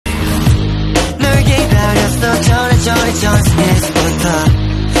전생에서부터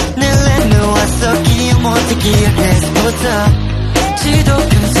늘 내놓았어 기억 못해 기억해서부터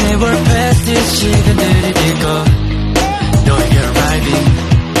지독한 세월 패스 시간들이 길고